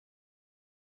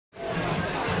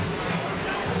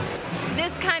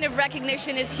kind of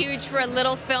recognition is huge for a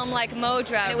little film like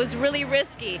MODRA. It was really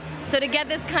risky. So to get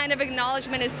this kind of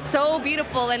acknowledgement is so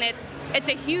beautiful, and it's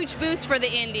a huge boost for the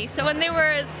indie. So when they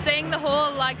were saying the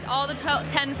whole, like, all the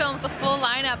 10 films, the full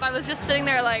lineup, I was just sitting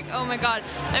there like, oh my god.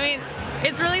 I mean,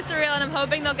 it's really surreal, and I'm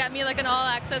hoping they'll get me like an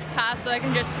all-access pass so I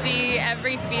can just see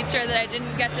every feature that I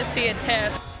didn't get to see at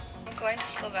TIFF. I'm going to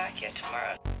Slovakia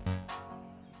tomorrow.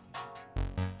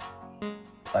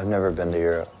 I've never been to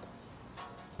Europe.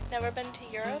 Never been to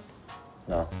Europe?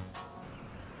 No.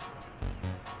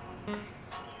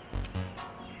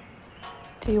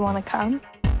 Do you want to come?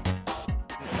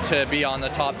 To be on the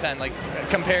top 10, like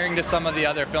comparing to some of the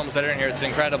other films that are in here, it's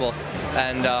incredible,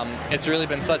 and it's really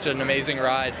been such an amazing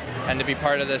ride, and to be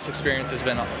part of this experience has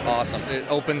been awesome. It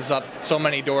opens up so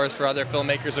many doors for other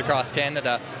filmmakers across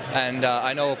Canada, and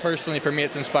I know personally for me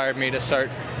it's inspired me to start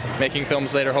making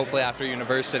films later, hopefully after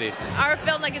university. Our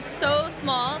film, like, it's so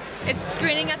small. It's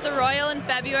screening at the Royal in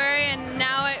February and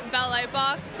now at Bell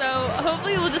Lightbox, so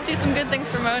hopefully we'll just do some good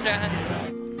things for MODRA.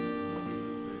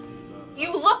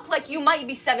 You look like you might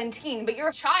be 17, but you're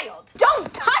a child.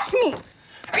 Don't touch me!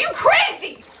 Are you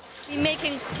crazy? We make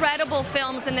incredible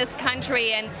films in this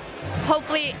country, and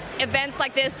hopefully events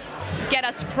like this get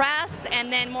us press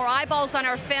and then more eyeballs on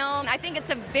our film. I think it's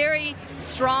a very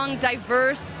strong,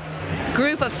 diverse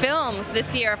group of films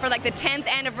this year for like the 10th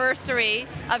anniversary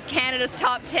of Canada's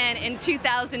Top 10 in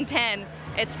 2010.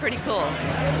 It's pretty cool.